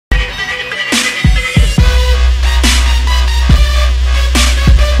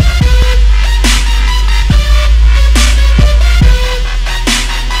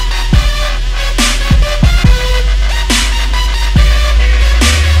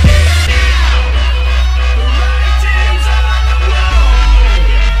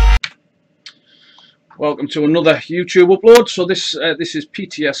Welcome to another YouTube upload. So this is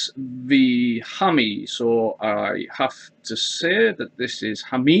PTS V HAMI. So I have to say that this is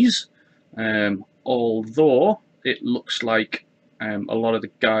HAMI's, although it looks like a lot of the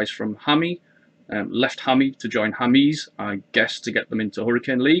guys from HAMI left HAMI to join HAMI's, I guess to get them into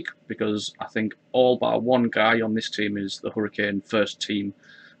Hurricane League, because I think all but one guy on this team is the Hurricane first team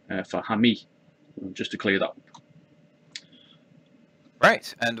for HAMI. Just to clear that up.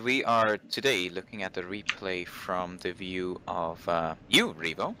 Right, and we are today looking at the replay from the view of you,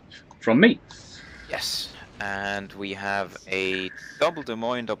 Revo. From me. Yes, and we have a double Des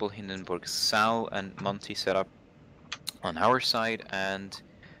Moines, double Hindenburg, Sal and Monty set up on our side, and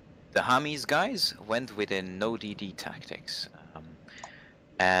the HAMI's guys went within no DD tactics.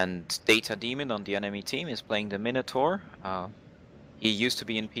 And Data Demon on the enemy team is playing the Minotaur. He used to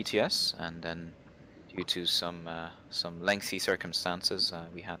be in PTS, and then due to some lengthy circumstances,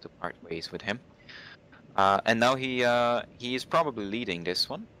 we had to part ways with him. And now he is probably leading this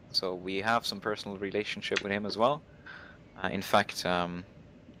one, so we have some personal relationship with him as well. In fact,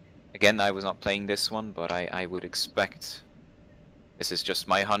 again, I was not playing this one, but I would expect, this is just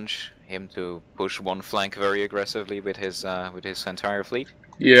my hunch, him to push one flank very aggressively with his entire fleet.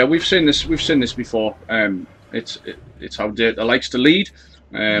 Yeah, we've seen this before. It's how Data likes to lead.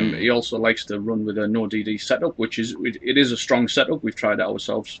 He also likes to run with a no DD setup, which is a strong setup. We've tried it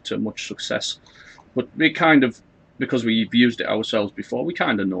ourselves to much success, but we kind of, because we've used it ourselves before, we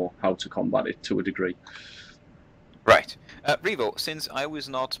kind of know how to combat it to a degree. Right, Revo. Since I was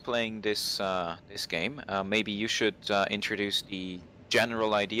not playing this this game, maybe you should introduce the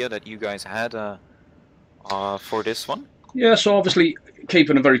general idea that you guys had for this one. Yeah, so obviously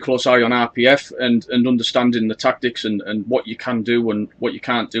keeping a very close eye on RPF and understanding the tactics and what you can do and what you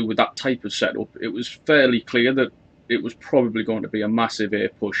can't do with that type of setup, it was fairly clear that it was probably going to be a massive A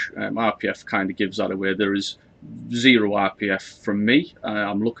push. RPF kind of gives that away. There is zero RPF from me.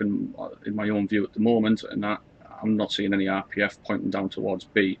 I'm looking in my own view at the moment, and I'm not seeing any RPF pointing down towards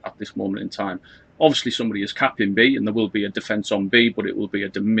B at this moment in time. Obviously somebody is capping B, and there will be a defence on B, but it will be a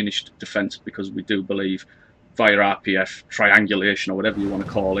diminished defence, because we do believe via RPF triangulation, or whatever you want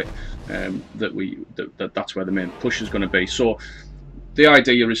to call it, that's where the main push is going to be. So the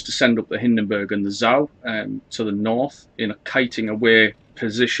idea is to send up the Hindenburg and the ZOW to the north in a kiting away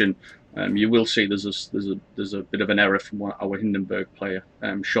position. You will see there's a bit of an error from our Hindenburg player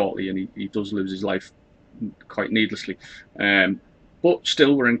shortly, and he does lose his life quite needlessly. But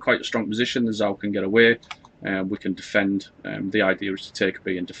still, we're in quite a strong position. The ZOW can get away. We can defend. The idea is to take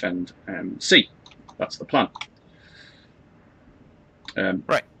B and defend C. That's the plan.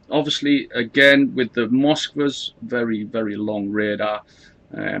 Right. Obviously, again, with the Moskvas, very, very long radar.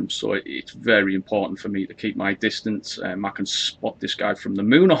 So it's very important for me to keep my distance. I can spot this guy from the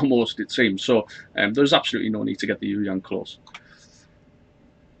moon almost, it seems. So there's absolutely no need to get the Yuyan close.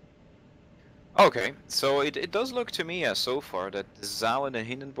 Okay, so it does look to me so far that the ZOW and the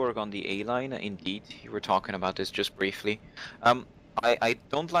Hindenburg on the A line, indeed, you were talking about this just briefly. I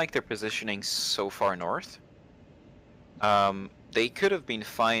don't like their positioning so far north. They could have been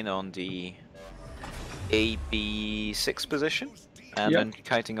fine on the AB6 position and then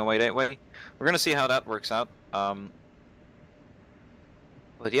kiting away that way. We're going to see how that works out. But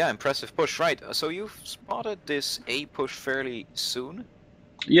yeah, impressive push. Right, so you've spotted this A push fairly soon.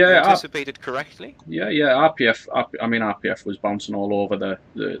 Yeah, you anticipated correctly. Yeah. RPF was bouncing all over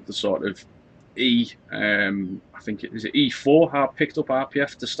the sort of E. I think it is E4. I picked up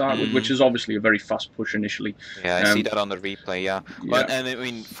RPF to start with, which is obviously a very fast push initially. Yeah, I see that on the replay. Yeah, but and I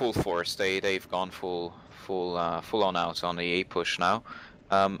mean full force. They've gone full on out on the A push now,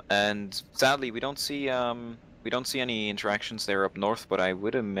 and sadly we don't see any interactions there up north. But I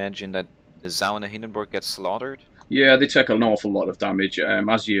would imagine that the ZOW and the Hindenburg get slaughtered. Yeah, they take an awful lot of damage.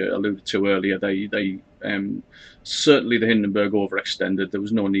 As you alluded to earlier, they certainly the Hindenburg overextended. There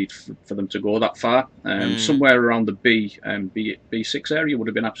was no need for them to go that far. Somewhere around the B6 area would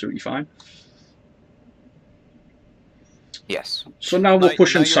have been absolutely fine. Yes. So now we're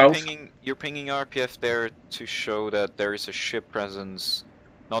pushing south. You're pinging RPF there to show that there is a ship presence,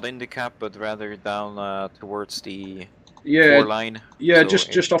 not in the cap, but rather down towards the 4 line. Yeah, so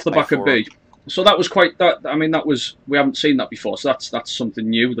just off the back of B. So that was we haven't seen that before. So that's something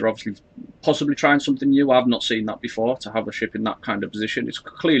new. They're obviously possibly trying something new. I've not seen that before, to have a ship in that kind of position. It's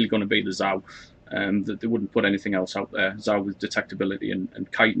clearly going to be the ZOW. That they wouldn't put anything else out there. ZOW with detectability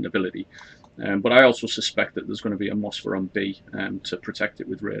and kiting ability. But I also suspect that there's going to be a Moskva on B to protect it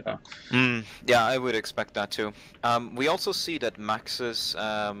with radar. Yeah, I would expect that too. We also see that Maxis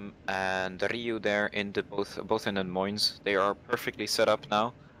and Ryu there in both in Des Moines, they are perfectly set up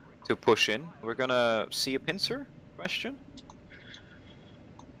now. to push in. We're gonna see a pincer? Question.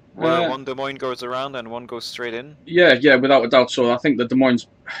 One Des Moines goes around and one goes straight in. Yeah, without a doubt. So I think the Des Moines,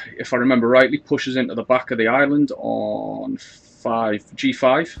 if I remember rightly, pushes into the back of the island on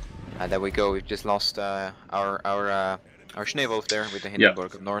G5. There we go. We've just lost our Schneewolf there with the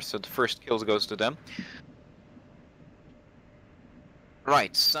Hindenburg of North. So the first kills goes to them.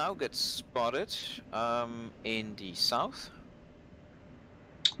 Right, Sau gets spotted in the south.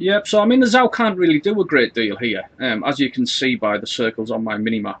 Yep, so I mean the Zau can't really do a great deal here. As you can see by the circles on my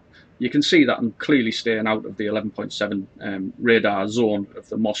minimap, you can see that I'm clearly staying out of the 11.7 radar zone of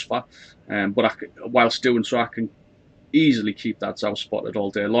the Moskva. But whilst doing so, I can easily keep that Zau spotted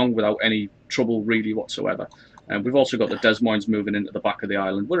all day long without any trouble really whatsoever. And we've also got the Des Moines moving into the back of the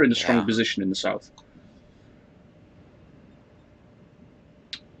island. We're in a strong position in the south.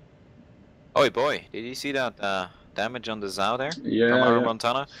 Oh boy, did you see that damage on the Zau there? Yeah, from our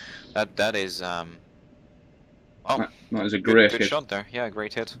Montana? That is that is a great good hit. shot there. Yeah,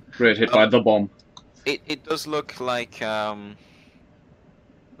 great hit. Great hit by the bomb. It does look like looks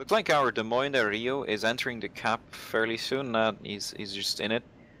like our Des Moines there, Rio, is entering the cap fairly soon. He's just in it.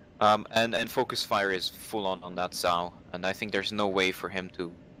 And focus fire is full on that Zau, and I think there's no way for him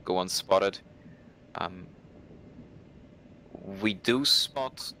to go unspotted. We do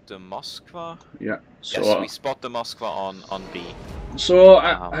spot the Moskva. Yeah. So, yes, we spot the Moskva on B. So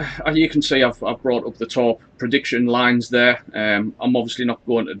you can see I've brought up the top prediction lines there. I'm obviously not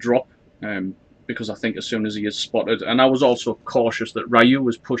going to drop because I think as soon as he is spotted, and I was also cautious that Ryu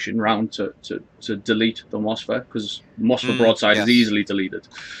was pushing round to delete the Moskva, because Moskva broadside is easily deleted.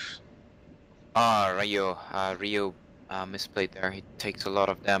 Rio misplayed there. He takes a lot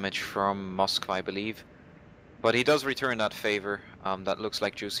of damage from Moskva, I believe. But he does return that favor. That looks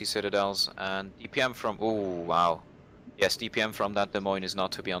like Juicy Citadels. And DPM from... Oh, wow. Yes, DPM from that Des Moines is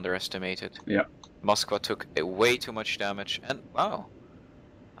not to be underestimated. Yeah. Moskva took way too much damage. And, wow.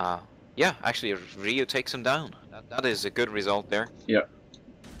 Yeah, actually, Rio takes him down. That is a good result there. Yeah.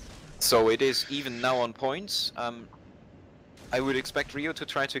 So it is even now on points. I would expect Rio to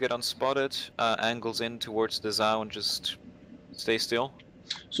try to get unspotted. Angles in towards the Zau and just stay still.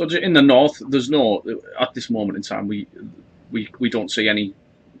 So in the north, there's no, at this moment in time, we don't see any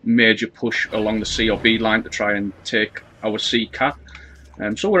major push along the C or B line to try and take our C cap.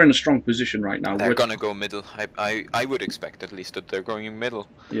 So we're in a strong position right now. They're gonna go middle. I would expect at least that they're going in middle.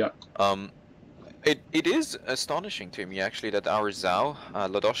 Yeah. It is astonishing to me actually that our Zau,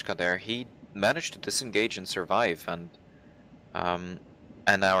 Ladoshka there, he managed to disengage and survive,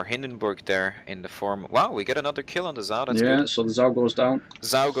 and our Hindenburg there in the form... Wow, we get another kill on the Zau, that's good. So the Zau goes down.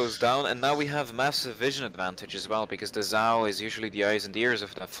 Zau goes down, and now we have massive vision advantage as well, because the Zau is usually the eyes and ears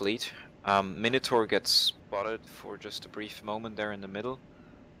of that fleet. Minotaur gets spotted for just a brief moment there in the middle.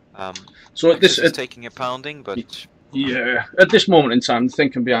 So this is taking a pounding, but... Yeah, at this moment in time, the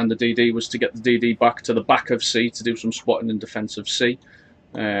thinking behind the DD was to get the DD back to the back of C to do some spotting in defence of C.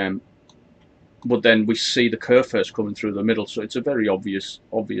 But then we see the Kurfürst coming through the middle, so it's a very obvious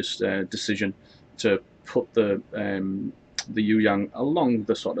decision to put the Yu-Yang along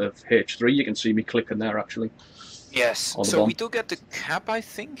the sort of H3. You can see me clicking there actually. Yes, so we do get the cap, I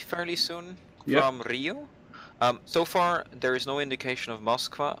think, fairly soon from Rio. So far, there is no indication of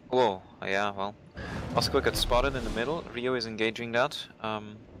Moskva. Whoa, yeah, well, Moskva got spotted in the middle. Rio is engaging that,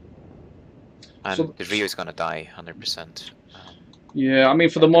 and so, Rio is gonna die 100%. Yeah, I mean,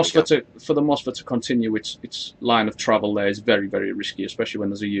 for the Moskva to continue its line of travel there is very, very risky, especially when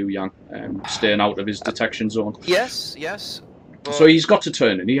there's a Yu-Yang staying out of his detection zone. Yes. So he's got to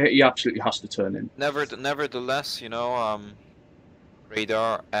turn in. He absolutely has to turn in. Nevertheless, you know,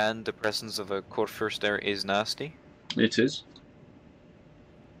 radar and the presence of a Kurfürst there is nasty. It is.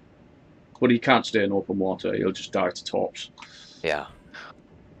 But he can't stay in open water. He'll just die to torps. Yeah.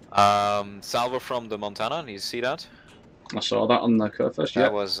 Salvo from the Montana. Do you see that? I saw that on the Kurfürst.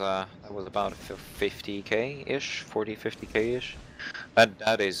 That was about 50k ish, 40-50k ish.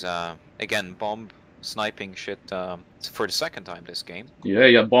 That is again bomb sniping shit for the second time this game.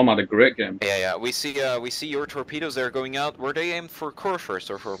 Yeah, Bomb had a great game. Yeah. We see your torpedoes there going out. Were they aimed for Kurfürst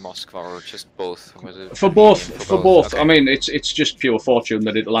or for Moskva or just both? Was it for both. Okay. I mean, it's just pure fortune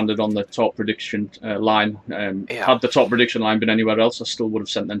that it landed on the top prediction line. Had the top prediction line been anywhere else, I still would have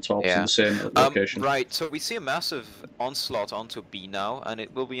sent them torps in the same location. Right. So we see a massive onslaught onto B now, and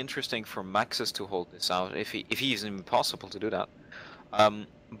it will be interesting for Maxis to hold this out if he's even possible to do that.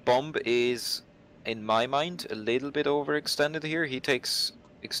 Bomb is, in my mind, a little bit overextended here. He takes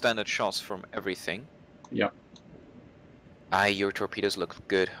extended shots from everything. Yeah. Your torpedoes look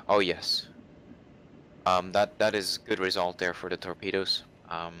good. Oh yes. That is good result there for the torpedoes.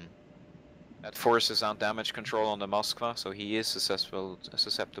 That forces out damage control on the Moskva, so he is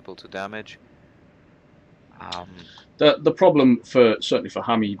susceptible to damage. The problem for certainly for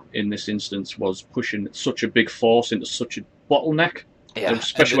HAMI in this instance was pushing such a big force into such a bottleneck. Yeah,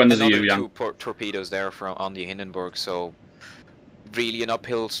 especially when there's a another Yu-Yang. two torpedoes there from on the Hindenburg, so really an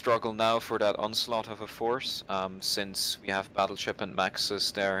uphill struggle now for that onslaught of a force, since we have Battleship and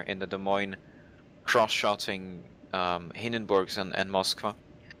Maxes there in the Des Moines cross-shotting Hindenburgs and Moskva.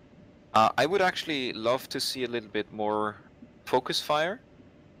 I would actually love to see a little bit more focus fire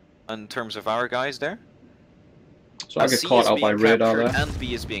in terms of our guys there. So I get caught out by radar there. And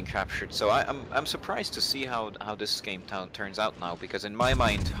B is being captured, so I'm surprised to see how this game turns out now, because in my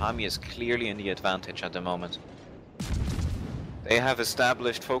mind HAMI is clearly in the advantage at the moment. They have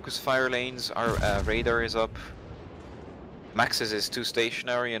established focus fire lanes, our radar is up. Max's is too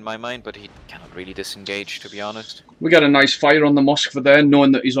stationary in my mind, but he cannot really disengage, to be honest. We got a nice fire on the Moskva there,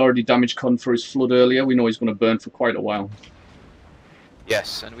 knowing that he's already damaged Con for his flood earlier. We know he's going to burn for quite a while.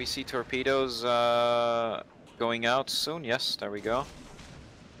 Yes, and we see torpedoes going out soon. Yes, there we go.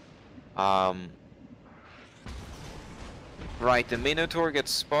 Right, the Minotaur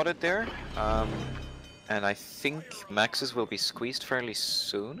gets spotted there. And I think Max's will be squeezed fairly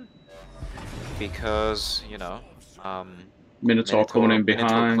soon. Because, you know... Minotaur coming in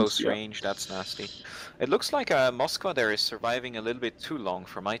behind. Close range, that's nasty. It looks like Moskva there is surviving a little bit too long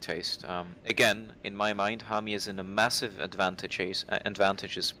for my taste. Again, in my mind, HAMI is in a massive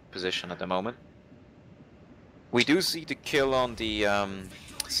advantageous position at the moment. We do see the kill on the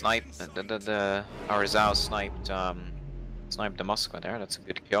snipe, our Zao sniped the Moskva there. That's a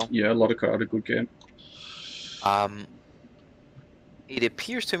good kill. Yeah, Lodoka had a good game. It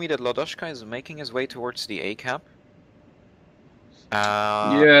appears to me that Lodoshka is making his way towards the A cap.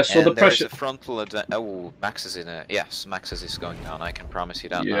 Yeah, so the pressure. There's a frontal oh, Max's in a yes. Max's is going down. I can promise you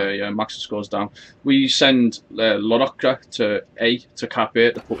that. Yeah, now. yeah, Max's goes down. We send Lodoka to A to cap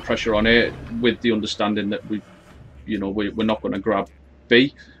A to put pressure on A, with the understanding that we're not going to grab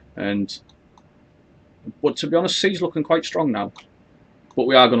B, but to be honest, C's looking quite strong now. But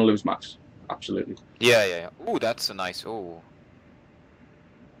we are going to lose Max, absolutely. Yeah. Ooh, that's a nice. Ooh.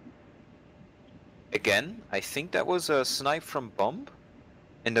 Again, I think that was a snipe from Bomb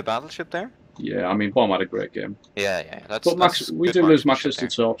in the battleship there. Yeah, I mean, Bomb had a great game. Yeah. But Max, we do lose Max's to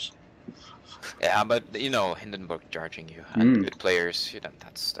tops. Yeah, but you know, Hindenburg charging you and good players,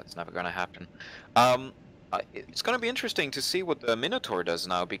 that's never gonna happen. It's gonna be interesting to see what the Minotaur does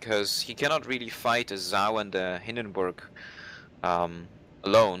now, because he cannot really fight a Zao and the Hindenburg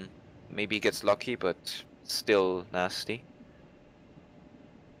alone. Maybe he gets lucky, but still nasty.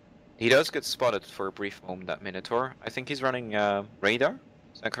 He does get spotted for a brief moment, that Minotaur. I think he's running radar.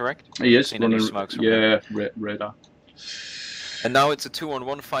 Is that correct? He is running, yeah, radar. And now it's a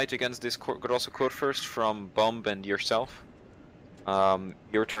 2-on-1 fight against this Grosso Kurfürst from Bomb and yourself.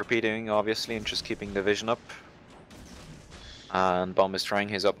 You're torpedoing, obviously, and just keeping the vision up. And Bomb is trying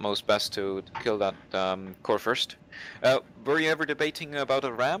his utmost best to kill that Kurfürst. Were you ever debating about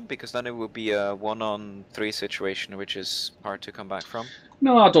a ram? Because then it would be a 1-on-3 situation, which is hard to come back from.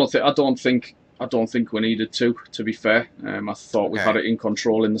 No, I don't think we needed to. To be fair, I thought we had it in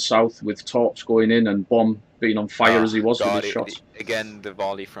control in the south with Torps going in and Bomb being on fire as he was with his shots. Again, the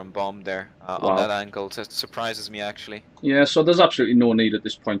volley from Bomb there on that angle surprises me actually. Yeah, so there's absolutely no need at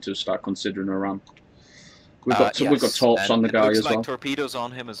this point to start considering a ram. We've got Torps on the guy as well. Like torpedoes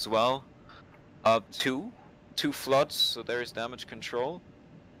on him as well. Two floods, so there is damage control.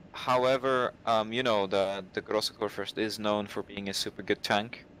 However, you know, the Grosso Kurfürst is known for being a super good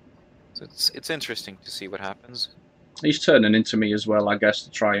tank. So it's interesting to see what happens. He's turning into me as well, I guess,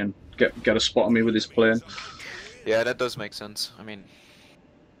 to try and get a spot on me with his plane. Yeah, that does make sense. I mean,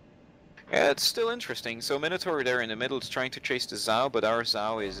 yeah, it's still interesting. So Minotaur there in the middle is trying to chase the Zao, but our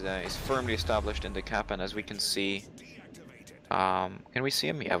Zao is firmly established in the cap, and as we can see, can we see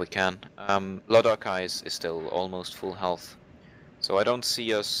him? Yeah, we can. Lodoka is still almost full health. So I don't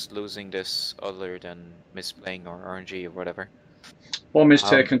see us losing this other than misplaying or RNG or whatever. Bomb is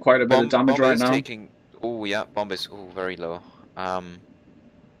taking quite a bit of damage right now. Oh yeah, Bomb is very low. I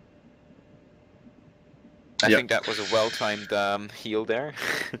think that was a well-timed heal there.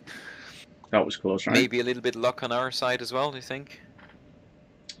 That was close, right? Maybe a little bit luck on our side as well, do you think?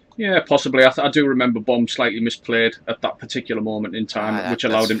 Yeah, possibly. I do remember Bomb slightly misplayed at that particular moment in time, which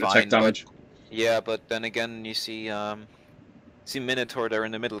allowed him to take damage. Yeah, but then again, you see Minotaur there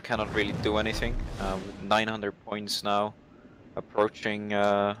in the middle cannot really do anything. With 900 points now, approaching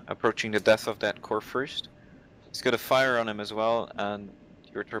the death of that Kurfürst. He's got a fire on him as well, and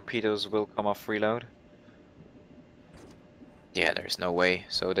your torpedoes will come off reload. Yeah, there's no way.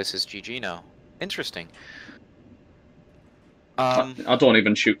 So this is GG now. Interesting. I don't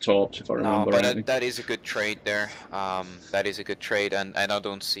even shoot torps if I No, remember but rightly. that is a good trade there. That is a good trade, and I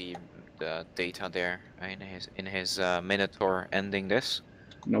don't see the data there in his Minotaur ending this.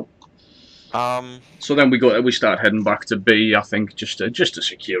 Nope. Um, So then we start heading back to B. I think just to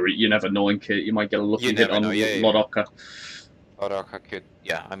secure it. You never know, in case you might get a lucky you hit never on know. Yeah, Lodoka. Odaka could.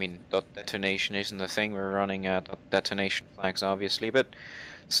 Yeah, I mean, dot detonation isn't the thing. We're running dot detonation flags, obviously, but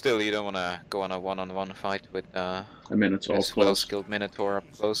still, you don't want to go on a one-on-one fight with A Minotaur this close. well-skilled Minotaur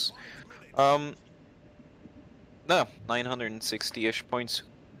up close. No, 960-ish points.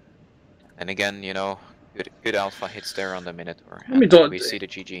 And again, you know, good alpha hits there on the Minotaur. I mean, We see the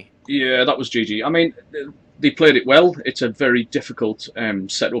GG. yeah, that was GG. I mean, they played it well. It's a very difficult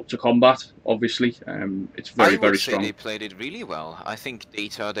setup to combat. Obviously, it's very I would say strong. they played it really well. I think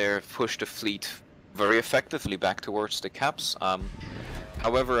Data there pushed the fleet very effectively back towards the caps.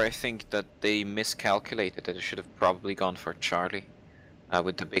 However, I think that they miscalculated that it should have probably gone for Charlie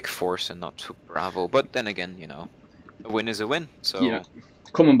with the big force and not to Bravo. But then again, you know, a win is a win. So yeah,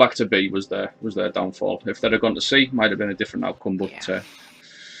 coming back to B was their downfall. If they'd have gone to C, might have been a different outcome. But yeah.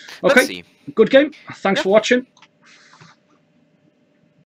 okay, good game. Thanks for watching.